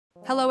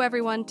Hello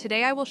everyone,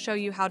 today I will show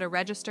you how to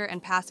register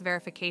and pass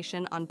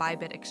verification on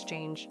ByBit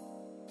Exchange.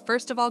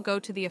 First of all, go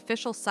to the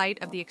official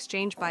site of the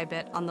exchange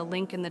ByBit on the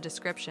link in the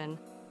description.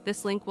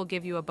 This link will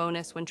give you a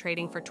bonus when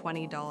trading for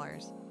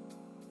 $20.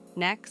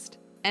 Next,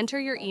 enter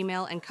your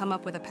email and come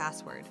up with a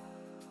password.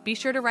 Be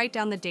sure to write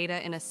down the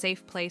data in a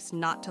safe place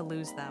not to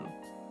lose them.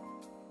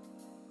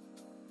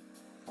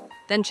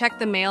 Then check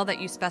the mail that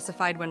you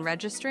specified when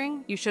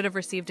registering. You should have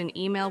received an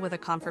email with a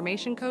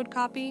confirmation code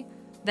copy.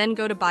 Then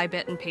go to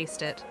ByBit and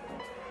paste it.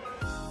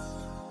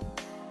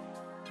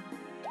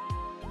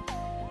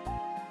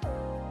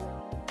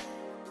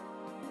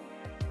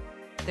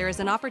 There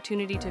is an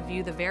opportunity to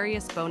view the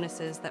various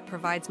bonuses that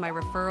provides my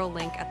referral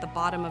link at the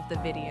bottom of the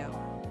video.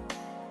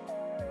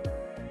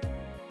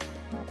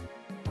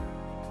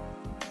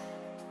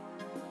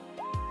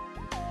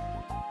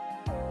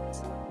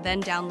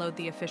 Then download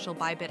the official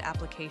ByBit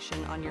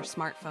application on your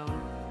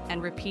smartphone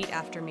and repeat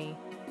after me.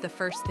 The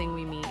first thing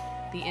we meet,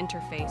 the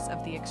interface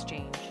of the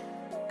exchange.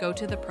 Go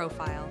to the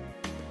profile.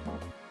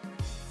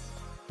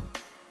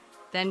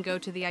 Then go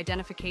to the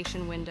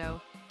identification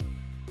window.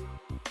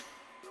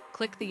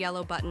 Click the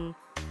yellow button,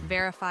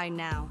 Verify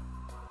Now.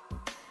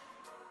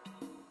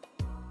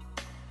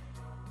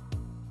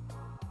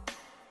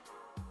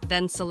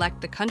 Then select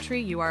the country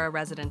you are a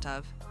resident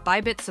of.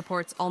 ByBit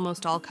supports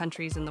almost all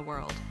countries in the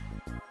world.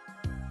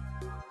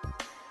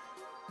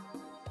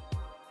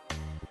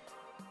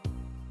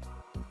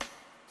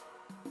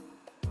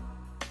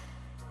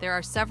 There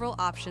are several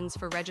options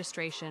for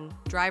registration: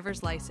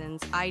 driver's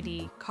license,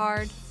 ID,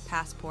 card,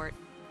 passport.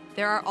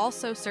 There are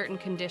also certain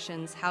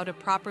conditions how to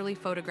properly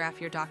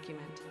photograph your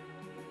document.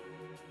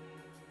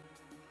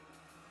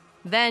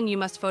 Then you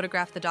must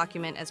photograph the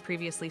document as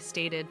previously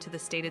stated to the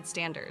stated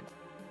standard.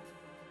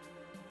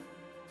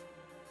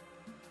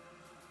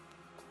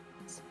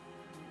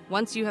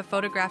 Once you have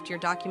photographed your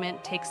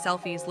document, take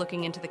selfies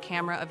looking into the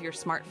camera of your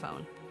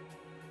smartphone.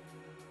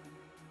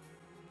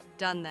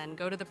 Done then,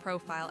 go to the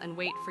profile and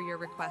wait for your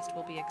request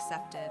will be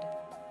accepted.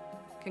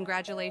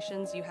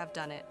 Congratulations, you have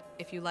done it.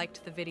 If you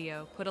liked the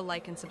video, put a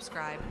like and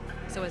subscribe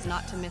so as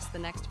not to miss the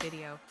next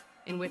video,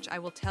 in which I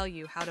will tell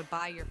you how to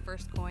buy your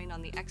first coin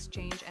on the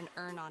exchange and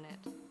earn on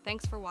it.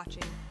 Thanks for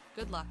watching.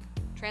 Good luck.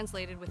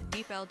 Translated with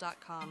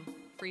deepl.com,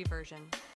 free version.